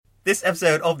This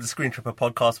episode of the Screen Tripper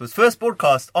podcast was first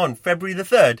broadcast on February the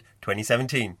 3rd,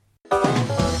 2017.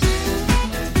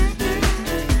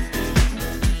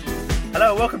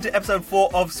 Hello, welcome to episode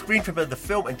 4 of Screen Tripper, the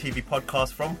film and TV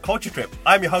podcast from Culture Trip.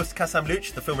 I'm your host, Kassam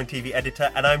Luch, the film and TV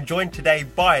editor, and I'm joined today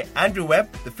by Andrew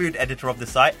Webb, the food editor of the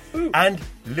site, and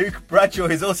Luke Bradshaw,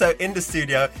 who's also in the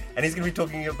studio, and he's going to be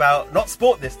talking about, not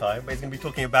sport this time, but he's going to be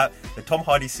talking about the Tom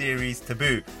Hardy series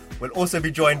Taboo. We'll also be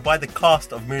joined by the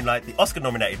cast of Moonlight, the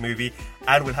Oscar-nominated movie,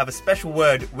 and we'll have a special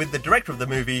word with the director of the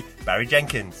movie, Barry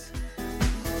Jenkins.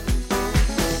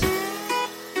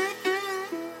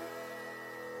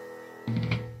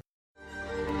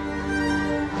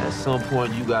 At some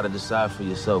point, you gotta decide for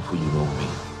yourself who you gonna be.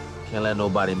 Can't let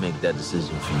nobody make that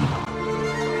decision for you.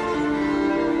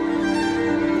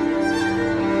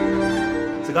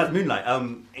 So guys, Moonlight,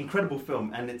 incredible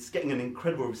film, and it's getting an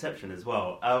incredible reception as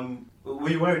well. Were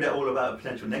you worried at all about a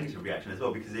potential negative reaction as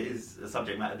well? Because it is a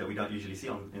subject matter that we don't usually see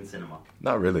in cinema.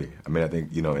 Not really. I mean, I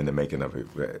think, in the making of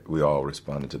it, we all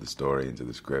responded to the story and to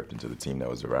the script and to the team that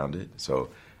was around it. So,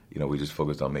 we just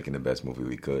focused on making the best movie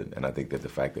we could. And I think that the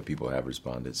fact that people have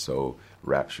responded so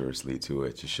rapturously to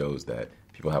it just shows that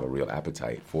people have a real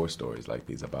appetite for stories like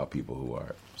these about people who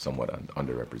are somewhat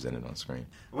underrepresented on screen.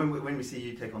 When we see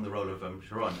you take on the role of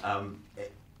Sharon,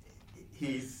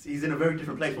 he's in a very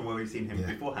different place from where we've seen him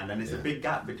beforehand, and it's a big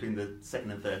gap between the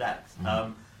second and third acts.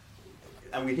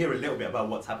 And we hear a little bit about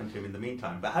what's happened to him in the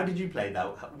meantime. But how did you play that?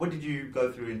 What did you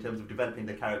go through in terms of developing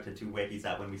the character to where he's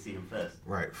at when we see him first?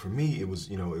 Right. For me, it was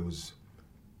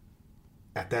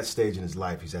at that stage in his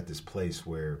life, he's at this place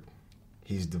where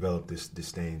he's developed this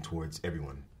disdain towards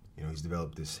everyone. He's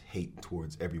developed this hate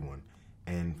towards everyone.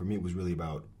 And for me, it was really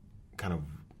about kind of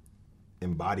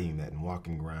embodying that and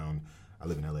walking around. I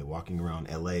live in LA, walking around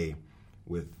LA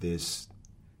with this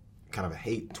kind of a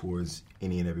hate towards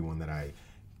any and everyone that I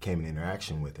came in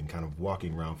interaction with, and kind of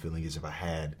walking around feeling as if I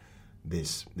had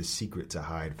this secret to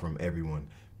hide from everyone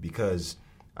because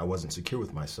I wasn't secure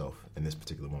with myself in this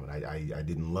particular moment. I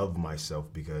didn't love myself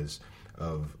because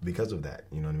of that.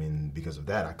 You know what I mean? Because of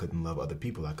that, I couldn't love other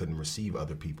people. I couldn't receive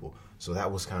other people. So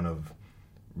that was kind of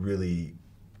really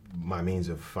my means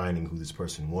of finding who this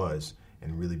person was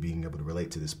and really being able to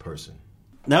relate to this person.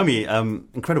 Naomi,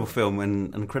 incredible film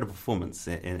and an incredible performance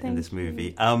in this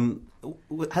movie.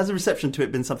 Has the reception to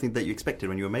it been something that you expected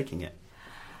when you were making it?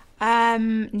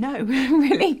 No,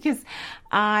 really, because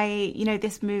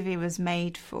this movie was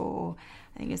made for,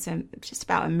 I think it's just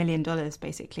about $1 million,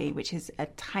 basically, which is a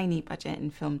tiny budget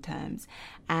in film terms.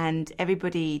 And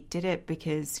everybody did it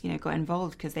because, got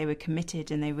involved because they were committed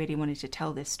and they really wanted to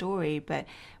tell this story. But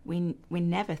we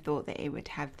never thought that it would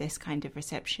have this kind of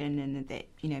reception and that,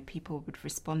 people would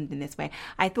respond in this way.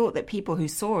 I thought that people who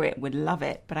saw it would love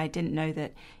it, but I didn't know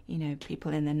that,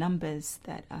 people in the numbers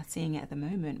that are seeing it at the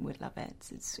moment would love it.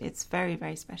 It's very,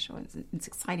 very special. It's an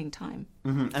exciting time.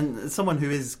 Mm-hmm. And someone who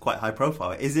is quite high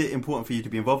profile, is it important for you to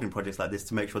be involved in projects like this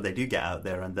to make sure they do get out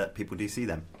there and that people do see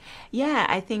them? Yeah,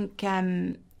 I think,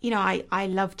 I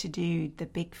love to do the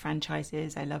big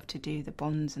franchises. I love to do the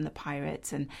Bonds and the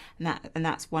Pirates, and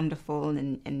that's wonderful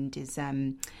and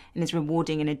is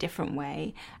rewarding in a different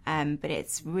way. But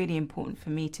it's really important for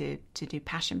me to do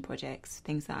passion projects,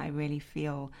 things that I really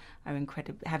feel are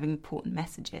incredible, have important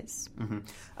messages. Mm-hmm.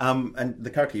 And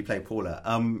the character you play, Paula,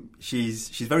 she's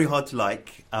very hard to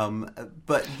like.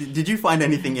 But did you find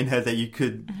anything in her that you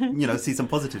could, see some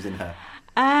positives in her?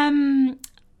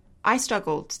 I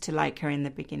struggled to like her in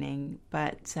the beginning,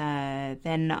 but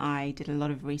then I did a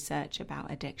lot of research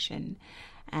about addiction.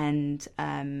 And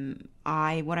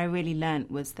what I really learnt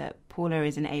was that Paula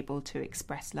isn't able to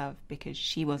express love because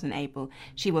she wasn't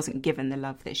given the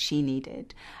love that she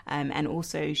needed. And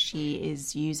also she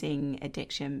is using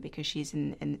addiction because she's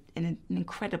in an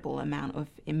incredible amount of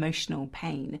emotional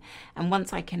pain. And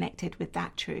once I connected with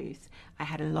that truth, I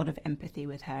had a lot of empathy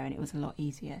with her and it was a lot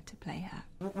easier to play her.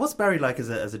 What's Barry like as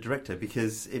a director?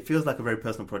 Because it feels like a very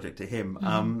personal project to him.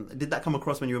 Mm-hmm. Did that come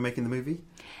across when you were making the movie?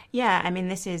 Yeah, I mean,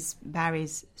 this is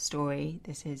Barry's story.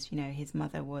 This is, his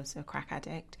mother was a crack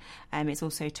addict. It's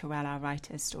also Terrell, our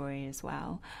writer's story as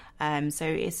well. So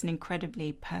it's an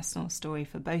incredibly personal story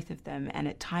for both of them. And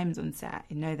at times on set,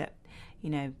 I know that,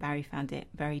 Barry found it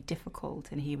very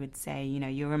difficult and he would say,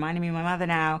 you're reminding me of my mother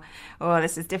now, or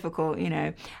this is difficult,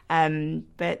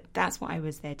 but that's what I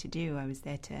was there to do. I was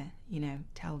there to,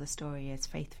 tell the story as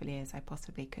faithfully as I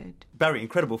possibly could. Barry,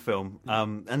 incredible film.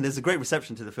 And there's a great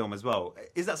reception to the film as well.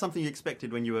 Is that something you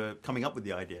expected when you were coming up with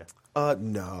the idea?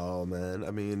 No, man. I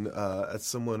mean, as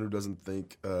someone who doesn't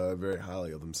think very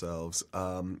highly of themselves,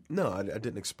 no, I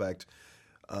didn't expect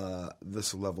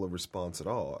this level of response at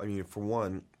all. I mean, for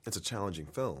one, it's a challenging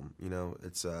film.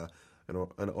 It's an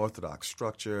unorthodox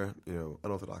structure,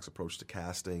 unorthodox approach to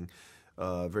casting,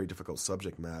 very difficult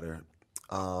subject matter.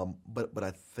 But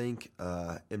I think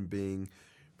in being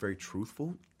very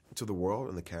truthful to the world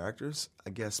and the characters, I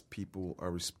guess people are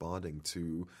responding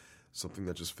to something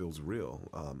that just feels real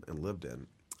and lived in.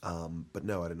 But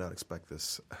no, I did not expect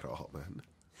this at all, man.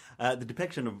 The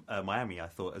depiction of Miami, I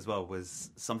thought, as well, was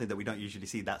something that we don't usually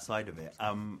see, that side of it.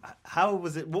 How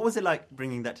was it? What was it like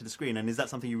bringing that to the screen? And is that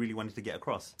something you really wanted to get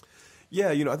across? Yeah,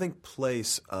 I think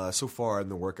place, so far in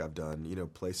the work I've done,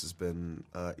 place has been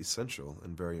essential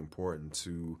and very important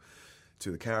to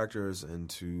the characters and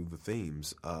to the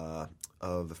themes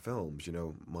of the films.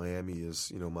 Miami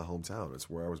is, my hometown. It's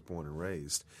where I was born and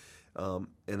raised.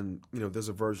 And there's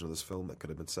a version of this film that could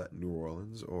have been set in New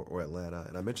Orleans or Atlanta.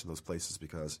 And I mention those places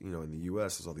because, in the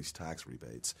U.S., there's all these tax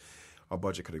rebates. Our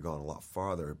budget could have gone a lot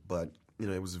farther. But,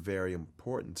 it was very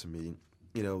important to me,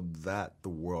 that the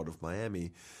world of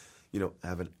Miami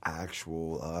have an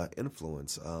actual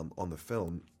influence on the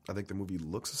film. I think the movie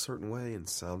looks a certain way and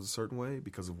sounds a certain way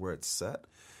because of where it's set.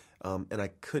 And I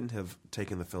couldn't have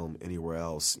taken the film anywhere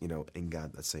else, and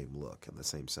got that same look and the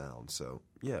same sound. So,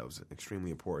 yeah, it was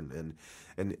extremely important.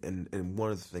 And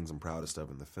one of the things I'm proudest of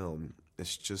in the film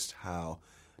is just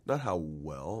not how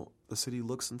well the city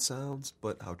looks and sounds,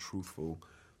 but how truthful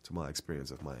to my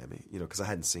experience of Miami, because I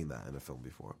hadn't seen that in a film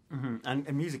before. Mm-hmm.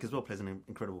 And music as well plays an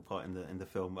incredible part in the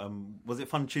film. Was it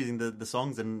fun choosing the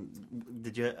songs, and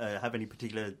did you have any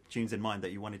particular tunes in mind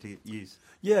that you wanted to use?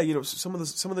 Yeah, some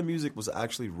of the music was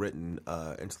actually written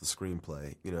into the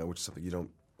screenplay, which is something you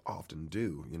don't often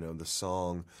do. The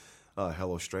song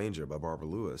 "Hello Stranger" by Barbara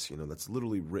Lewis, that's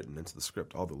literally written into the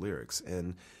script, all the lyrics,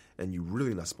 and you're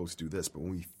really not supposed to do this, but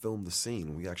when we filmed the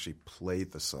scene, we actually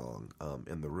played the song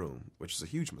in the room, which is a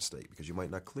huge mistake because you might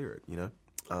not clear it,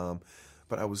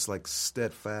 But I was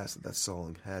steadfast that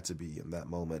song had to be in that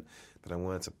moment, that I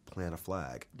wanted to plant a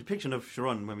flag. Depiction of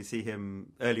Sharon, when we see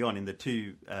him early on in the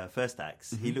two first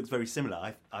acts, he looks very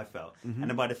similar, I felt. And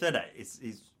then by the third act,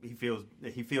 he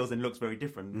feels and looks very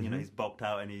different. He's bulked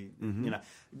out, and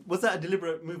was that a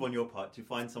deliberate move on your part to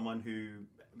find someone who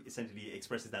essentially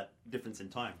expresses that difference in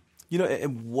time?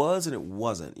 It was and it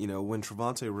wasn't. When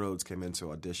Trevante Rhodes came into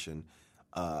audition,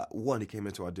 he came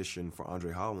into audition for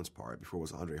Andre Holland's part before it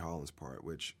was Andre Holland's part,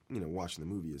 which, watching the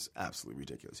movie is absolutely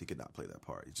ridiculous. He could not play that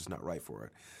part. He's just not right for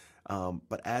it.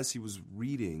 But as he was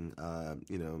reading,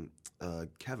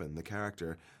 Kevin, the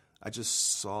character, I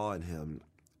just saw in him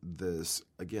this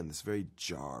very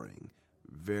jarring,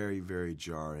 very, very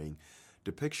jarring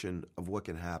depiction of what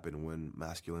can happen when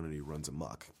masculinity runs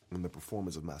amok, when the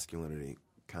performance of masculinity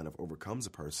kind of overcomes a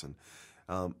person.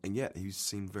 And yet he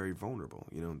seemed very vulnerable.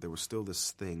 There was still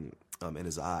this thing in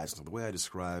his eyes. So the way I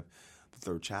describe the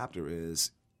third chapter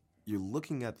is you're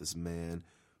looking at this man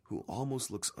who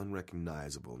almost looks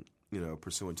unrecognizable,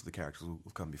 pursuant to the characters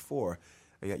who've come before,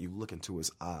 and yet you look into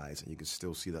his eyes and you can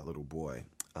still see that little boy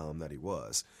that he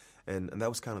was. And that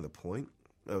was kind of the point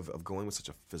of going with such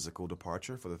a physical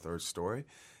departure for the third story.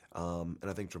 And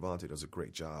I think Trevante does a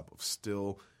great job of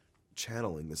still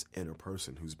channeling this inner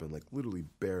person who's been literally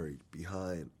buried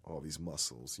behind all these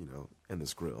muscles, and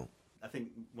this grill. I think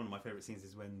one of my favorite scenes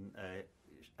is when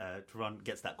Teron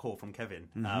gets that call from Kevin.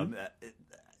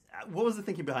 What was the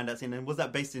thinking behind that scene, and was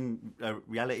that based in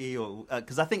reality, or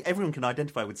because I think everyone can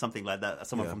identify with something like that,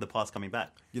 someone from the past coming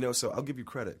back? So I'll give you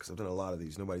credit because I've done a lot of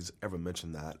these. Nobody's ever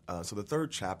mentioned that. So the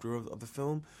third chapter of the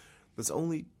film, there's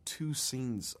only two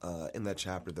scenes in that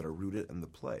chapter that are rooted in the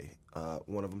play.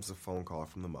 One of them is a phone call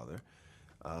from the mother,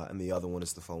 and the other one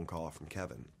is the phone call from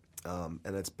Kevin.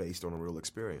 And it's based on a real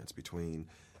experience between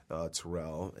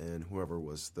Terrell and whoever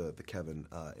was the Kevin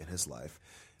in his life.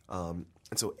 And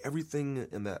so everything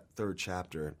in that third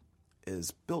chapter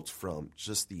is built from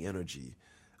just the energy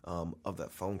of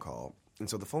that phone call. And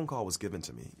so the phone call was given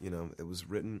to me. It was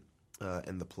written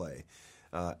in the play.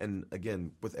 And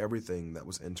again, with everything that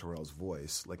was in Terrell's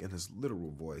voice, in his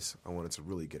literal voice, I wanted to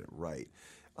really get it right.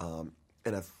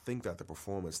 And I think that the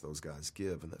performance those guys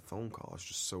give in that phone call is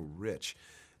just so rich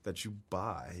that you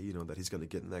buy, that he's going to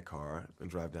get in that car and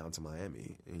drive down to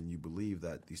Miami, and you believe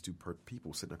that these two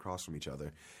people sitting across from each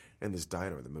other in this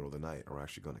diner in the middle of the night are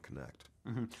actually going to connect.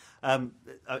 Mm-hmm.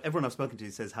 Everyone I've spoken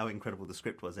to says how incredible the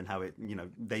script was and how it,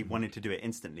 they wanted to do it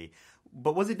instantly.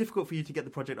 But was it difficult for you to get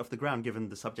the project off the ground, given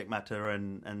the subject matter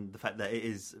and the fact that it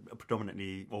is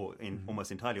predominantly or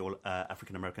almost entirely all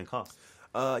African American cast?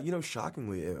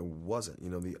 Shockingly, it wasn't.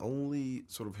 The only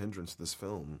sort of hindrance to this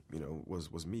film,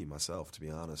 was myself, to be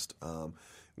honest.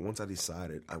 Once I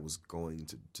decided I was going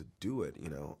to do it,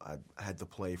 I had to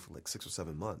play for like 6 or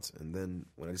 7 months. And then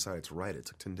when I decided to write it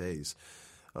took 10 days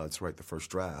to write the first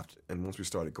draft. And once we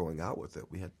started going out with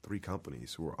it, we had 3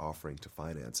 companies who were offering to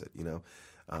finance it,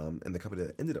 and the company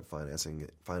that ended up financing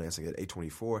it,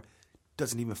 A24,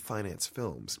 doesn't even finance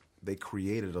films. They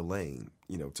created a lane,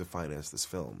 to finance this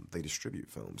film. They distribute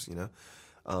films,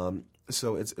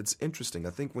 So it's interesting. I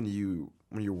think when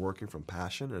you're working from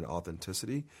passion and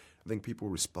authenticity, I think people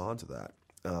respond to that.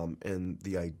 And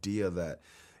the idea that,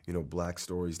 black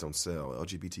stories don't sell,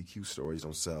 LGBTQ stories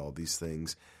don't sell, these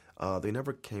things, they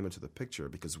never came into the picture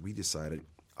because we decided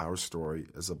our story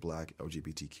is a black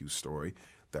LGBTQ story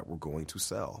that we're going to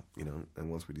sell,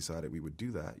 And once we decided we would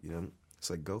do that, it's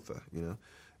like Gotha,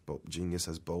 Genius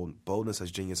has boldness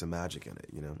has genius and magic in it,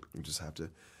 You just have to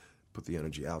put the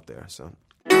energy out there, so.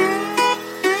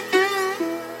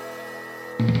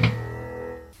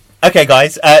 Okay,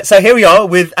 guys. So here we are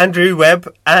with Andrew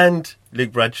Webb and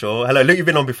Luke Bradshaw. Hello, Luke. You've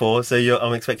been on before, so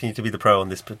I'm expecting you to be the pro on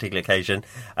this particular occasion.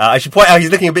 I should point out he's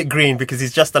looking a bit green because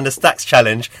he's just done the Stacks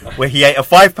Challenge, where he ate a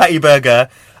 5-patty burger,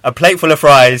 a plate full of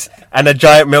fries, and a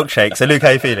giant milkshake. So, Luke, how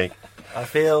are you feeling? I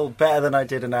feel better than I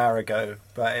did an hour ago,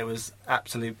 but it was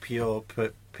absolute pure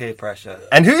peer pressure.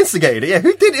 And who instigated it? Yeah,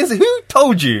 who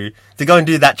told you to go and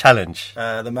do that challenge?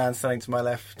 The man standing to my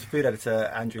left, food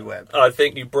editor Andrew Webb. I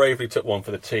think you bravely took one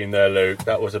for the team there, Luke.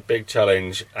 That was a big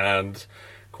challenge, and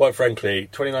quite frankly,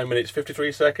 29 minutes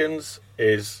 53 seconds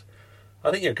is,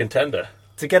 I think, you're a contender.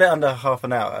 To get it under half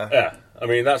an hour. Yeah, I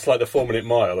mean that's like the 4-minute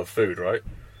mile of food, right?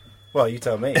 Well, you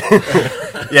tell me.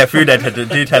 Yeah, food editor,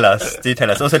 do tell us.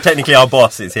 Also, technically, our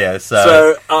boss is here,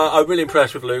 so I'm really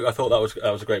impressed with Luke. I thought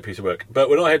that was a great piece of work. But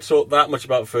we're not here to talk that much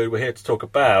about food. We're here to talk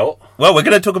about. Well, we're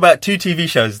going to talk about 2 TV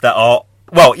shows that are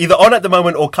either on at the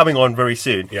moment or coming on very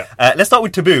soon. Yeah. Let's start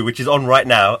with Taboo, which is on right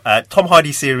now. Tom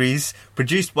Hardy series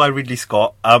produced by Ridley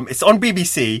Scott. It's on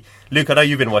BBC. Luke, I know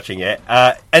you've been watching it,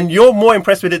 and you're more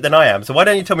impressed with it than I am. So why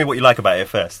don't you tell me what you like about it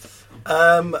first?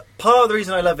 Part of the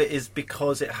reason I love it is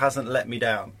because it hasn't let me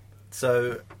down.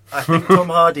 So I think Tom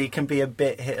Hardy can be a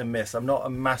bit hit and miss. I'm not a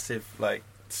massive,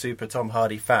 super Tom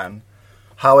Hardy fan.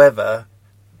 However,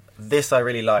 this I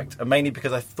really liked, and mainly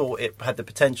because I thought it had the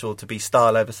potential to be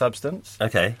style over substance.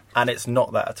 Okay. And it's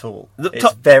not that at all.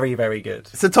 It's very, very good.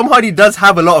 So Tom Hardy does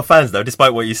have a lot of fans, though,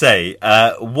 despite what you say.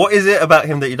 What is it about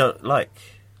him that you don't like?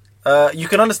 You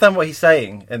can understand what he's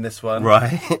saying in this one,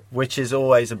 right? Which is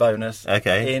always a bonus.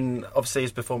 Okay. In obviously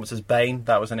his performance as Bane,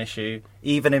 that was an issue.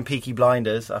 Even in Peaky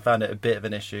Blinders, I found it a bit of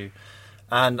an issue.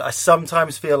 And I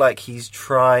sometimes feel like he's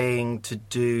trying to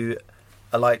do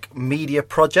a media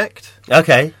project.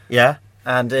 Okay, yeah.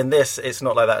 And in this, it's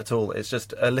not like that at all. It's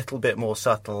just a little bit more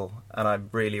subtle, and I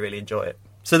really, really enjoy it.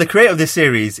 So the creator of this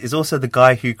series is also the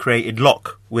guy who created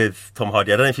Locke with Tom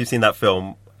Hardy. I don't know if you've seen that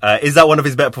film. Is that one of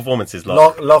his better performances,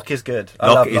 Locke? Locke is good.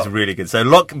 Locke is really good. So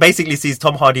Locke basically sees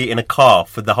Tom Hardy in a car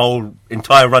for the whole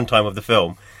entire runtime of the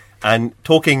film and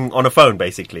talking on a phone,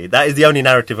 basically. That is the only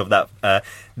narrative of that.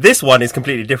 This one is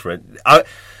completely different. I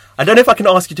don't know if I can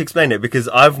ask you to explain it because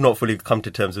I've not fully come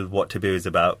to terms with what Taboo is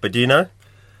about. But do you know?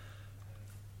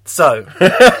 So.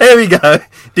 Here we go.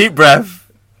 Deep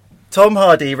breath. Tom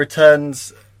Hardy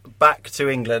returns back to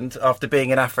England after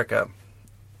being in Africa.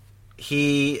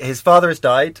 His father has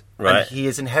died, right, and he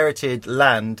has inherited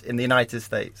land in the United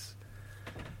States.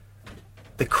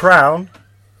 The Crown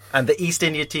and the East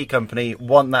India Tea Company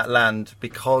want that land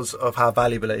because of how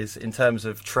valuable it is in terms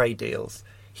of trade deals.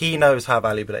 He knows how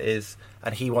valuable it is,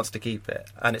 and he wants to keep it.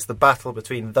 And it's the battle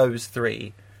between those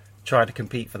three trying to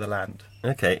compete for the land.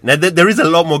 Okay. Now, there is a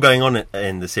lot more going on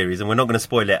in the series, and we're not going to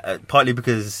spoil it, partly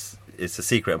because it's a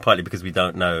secret and partly because we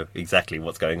don't know exactly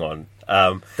what's going on.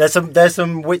 There's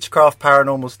some witchcraft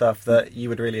paranormal stuff that you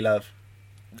would really love.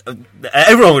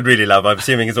 Everyone would really love, I'm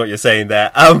assuming, is what you're saying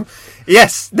there.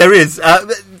 Yes, there is.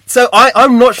 So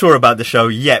I'm not sure about the show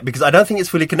yet because I don't think it's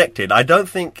fully connected. I don't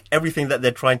think everything that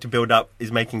they're trying to build up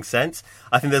is making sense.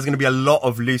 I think there's going to be a lot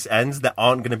of loose ends that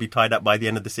aren't going to be tied up by the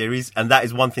end of the series. And that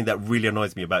is one thing that really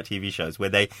annoys me about TV shows, where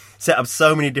they set up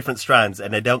so many different strands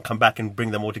and they don't come back and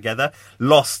bring them all together.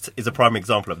 Lost is a prime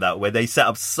example of that, where they set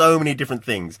up so many different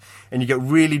things and you get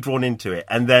really drawn into it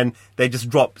and then they just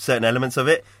drop certain elements of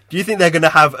it. Do you think they're going to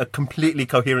have a completely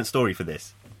coherent story for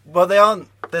this? Well, they aren't.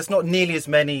 There's not nearly as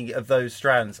many of those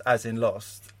strands as in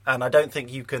Lost. And I don't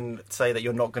think you can say that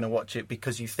you're not going to watch it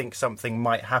because you think something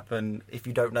might happen if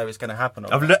you don't know it's going to happen.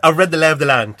 I've read the lay of the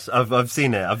land. I've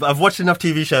seen it. I've watched enough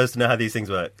TV shows to know how these things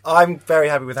work. I'm very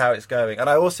happy with how it's going. And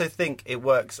I also think it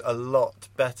works a lot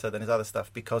better than his other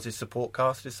stuff because his support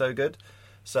cast is so good.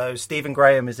 So Stephen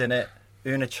Graham is in it,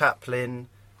 Una Chaplin,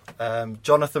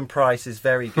 Jonathan Pryce is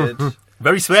very good.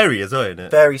 Very sweary as well, isn't it?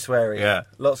 Very sweary. Yeah.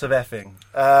 Lots of effing.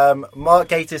 Mark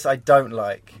Gatiss I don't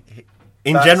like.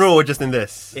 In general or just in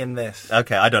this? In this.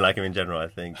 Okay, I don't like him in general, I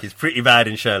think. He's pretty bad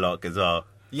in Sherlock as well.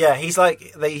 Yeah, he's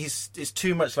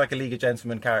too much like a League of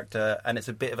Gentlemen character, and it's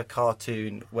a bit of a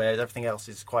cartoon, whereas everything else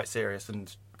is quite serious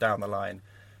and down the line.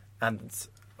 And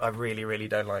I really, really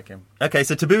don't like him. Okay,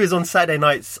 so Taboo is on Saturday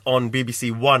nights on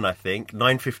BBC One, I think,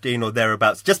 9:15 or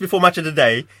thereabouts, just before Match of the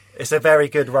Day. It's a very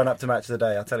good run-up to Match of the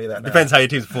Day, I'll tell you that now. Depends how your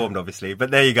team's formed, obviously,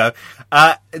 but there you go.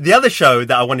 The other show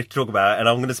that I wanted to talk about, and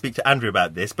I'm going to speak to Andrew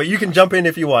about this, but you can jump in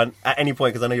if you want at any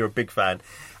point, because I know you're a big fan.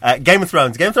 Game of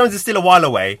Thrones. Game of Thrones is still a while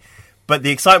away, but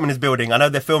the excitement is building. I know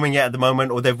they're filming it at the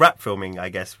moment, or they've wrapped filming, I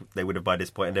guess they would have by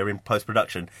this point, and they're in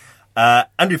post-production.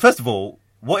 Andrew, first of all,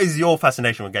 what is your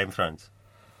fascination with Game of Thrones?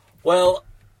 Well,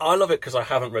 I love it because I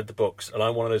haven't read the books, and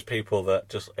I'm one of those people that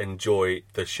just enjoy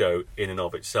the show in and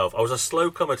of itself. I was a slow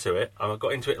comer to it. I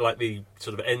got into it like the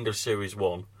sort of end of series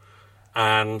 1,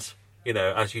 and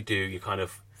as you do, you kind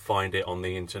of find it on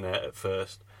the internet at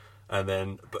first, and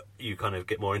then but you kind of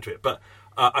get more into it. But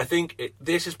I think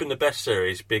this has been the best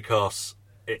series because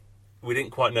we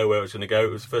didn't quite know where it was going to go. It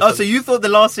was the first. So you thought the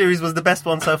last series was the best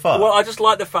one so far? Well, I just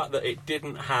like the fact that it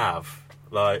didn't have.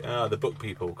 The book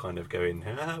people kind of going,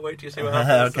 wait till you see what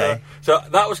happens. Okay. So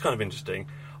that was kind of interesting.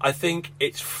 I think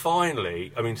it's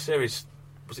finally, series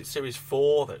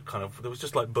 4 that kind of, there was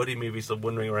just like buddy movies of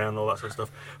wandering around and all that sort of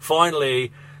stuff.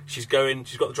 Finally, she's got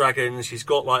the dragons, she's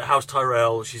got like House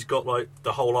Tyrell, she's got like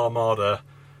the whole armada.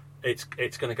 It's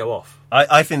going to go off.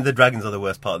 I think the dragons are the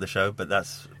worst part of the show, but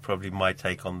that's probably my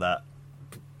take on that.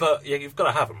 But yeah, you've got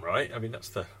to have them, right? I mean, that's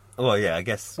the... Well, yeah, I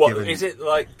guess... Is it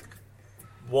like...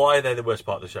 Why are they the worst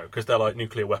part of the show? Because they're like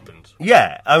nuclear weapons.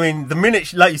 Yeah, I mean, the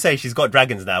minute, like you say, she's got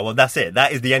dragons now, well, that's it.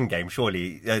 That is the end game,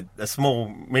 surely. A small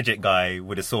midget guy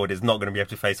with a sword is not going to be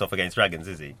able to face off against dragons,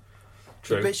 is he?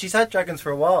 True. But she's had dragons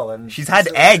for a while. And she's had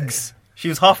eggs. She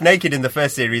was half naked in the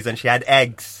first series and she had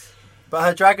eggs. But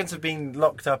her dragons have been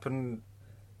locked up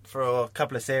for a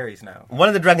couple of series now. One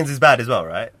of the dragons is bad as well,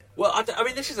 right? Well, I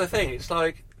mean, this is the thing. It's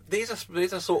like, these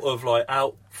are sort of like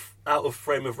out of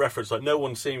frame of reference, like no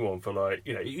one's seen one for like,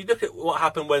 you look at what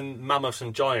happened when mammoths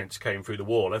and giants came through the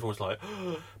wall, everyone was like,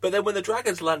 oh. But then when the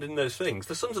dragons landed in those things,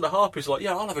 the Sons of the Harpies were like,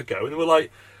 yeah, I'll have a go, and they were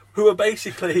like, who are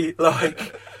basically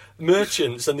like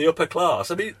merchants and the upper class.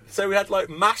 I mean, so we had like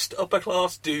massed upper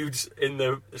class dudes in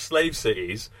the slave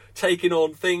cities taking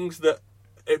on things that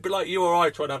it'd be like you or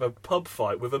I trying to have a pub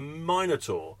fight with a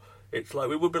minotaur. It's like,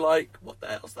 we would be like, what the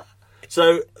hell's that?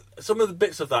 So some of the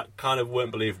bits of that kind of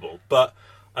weren't believable, but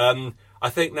I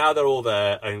think now they're all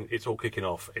there and it's all kicking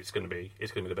off. It's going to be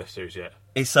the best series yet.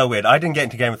 It's so weird. I didn't get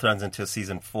into Game of Thrones until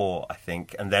season 4, I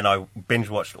think, and then I binge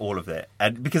watched all of it.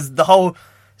 And because the whole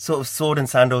sort of sword and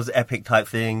sandals epic type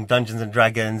thing, Dungeons and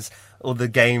Dragons, all the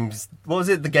games. What was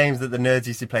it? The games that the nerds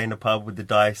used to play in the pub with the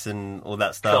dice and all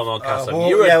that stuff. Come on, Cassim.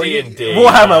 You were D&D.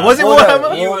 Warhammer. Was it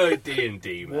Warhammer? You were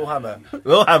D&D, man.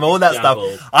 Warhammer, all that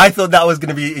stuff. I thought that was going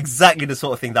to be exactly the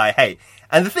sort of thing that I hate.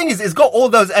 And the thing is, it's got all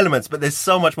those elements, but there's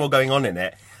so much more going on in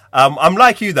it. I'm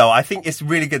like you, though. I think it's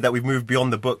really good that we've moved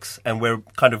beyond the books and we're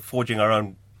kind of forging our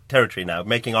own territory now,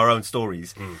 making our own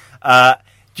stories.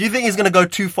 Do you think it's going to go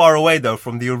too far away, though,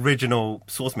 from the original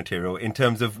source material in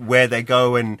terms of where they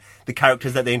go and the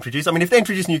characters that they introduce? I mean, if they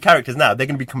introduce new characters now, they're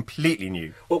going to be completely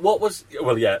new.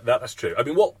 Well, yeah, that's true. I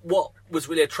mean, what was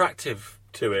really attractive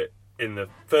to it in the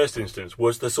first instance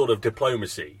was the sort of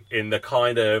diplomacy in the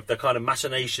kind of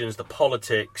machinations, the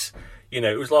politics.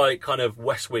 It was like kind of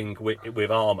West Wing with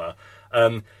armour.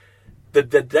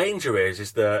 The danger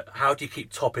is that how do you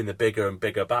keep topping the bigger and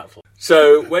bigger battle?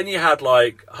 So when you had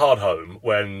like Hardhome,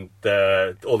 when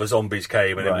all the zombies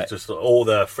came and It was just all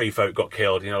the free folk got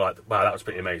killed, like, wow, that was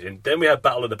pretty amazing. Then we had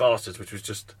Battle of the Bastards, which was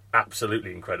just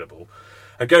absolutely incredible.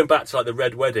 And going back to like the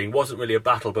Red Wedding, wasn't really a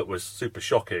battle, but was super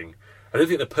shocking. I don't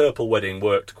think the Purple Wedding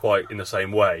worked quite in the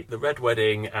same way. The Red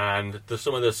Wedding and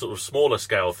some of the sort of smaller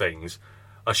scale things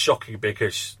are shocking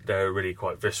because they're really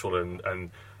quite visceral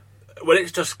and when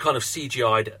it's just kind of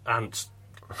CGI'd ants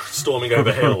storming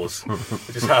over hills,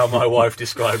 which is how my wife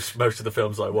describes most of the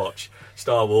films I watch,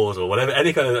 Star Wars or whatever,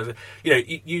 any kind of,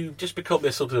 you just become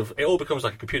this sort of, it all becomes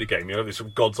like a computer game, you have this sort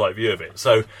of God's eye view of it.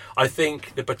 So I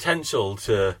think the potential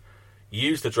to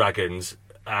use the dragons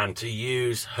and to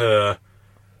use her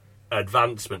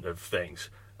advancement of things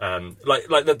Like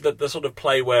the sort of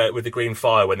play where with the green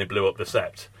fire when they blew up the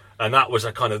Sept, and that was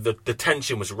a kind of the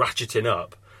tension was ratcheting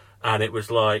up, and it was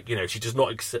like, you know, she does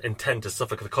not intend to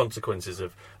suffer the consequences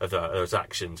of those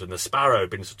actions, and the Sparrow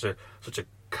being such a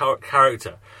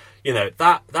character, you know,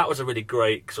 that was a really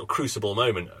great sort of crucible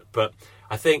moment. But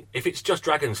I think if it's just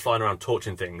dragons flying around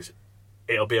torching things,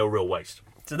 it'll be a real waste.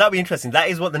 So that'll be interesting. That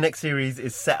is what the next series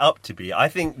is set up to be. I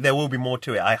think there will be more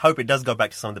to it. I hope it does go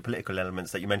back to some of the political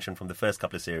elements that you mentioned from the first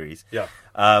couple of series. Yeah.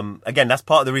 Again, that's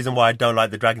part of the reason why I don't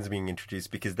like the dragons being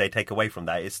introduced, because they take away from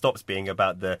that. It stops being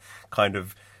about the kind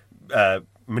of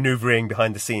manoeuvring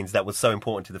behind the scenes that was so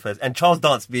important to the first. And Charles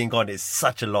Dance being gone is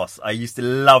such a loss. I used to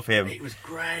love him. He was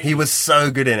great. He was so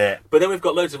good in it. But then we've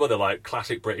got loads of other like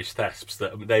classic British thesps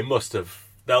that they must have.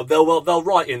 They'll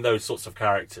write in those sorts of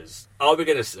characters. Are we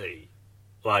going to see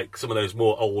like some of those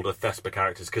more older Thespa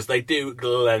characters, because they do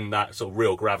lend that sort of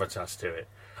real gravitas to it?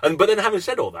 But then, having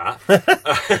said all that,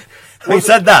 having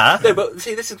said that, no. But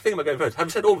see, this is the thing about going first.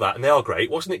 Having said all that, and they are great.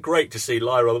 Wasn't it great to see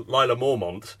Lila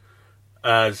Mormont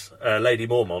as Lady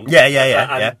Mormont?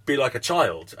 Yeah. Be like a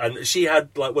child, and she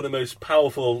had like one of the most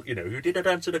powerful, you know, who did a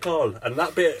dance to the call, and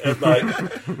that bit of like,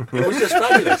 it was just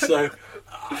fabulous. So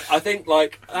I think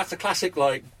like that's a classic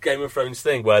like Game of Thrones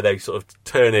thing where they sort of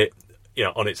turn it, you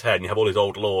know, on its head, and you have all these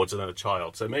old lords and then a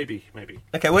child. So maybe.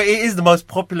 Okay, well, it is the most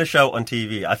popular show on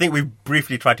TV. I think we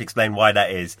briefly tried to explain why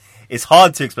that is. It's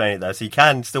hard to explain it, though, so you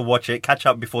can still watch it, catch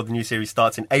up before the new series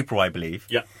starts in April, I believe.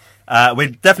 Yeah. We're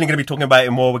definitely going to be talking about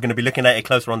it more. We're going to be looking at it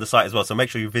closer on the site as well, so make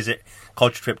sure you visit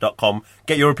culturetrip.com.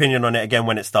 Get your opinion on it again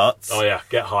when it starts. Oh, yeah,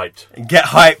 get hyped. Get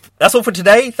hyped. That's all for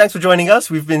today. Thanks for joining us.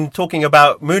 We've been talking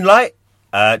about Moonlight,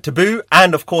 Taboo,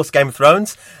 and, of course, Game of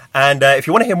Thrones. And if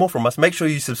you want to hear more from us, make sure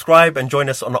you subscribe and join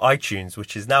us on iTunes,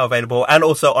 which is now available, and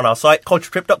also on our site,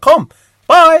 culturetrip.com.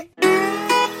 Bye!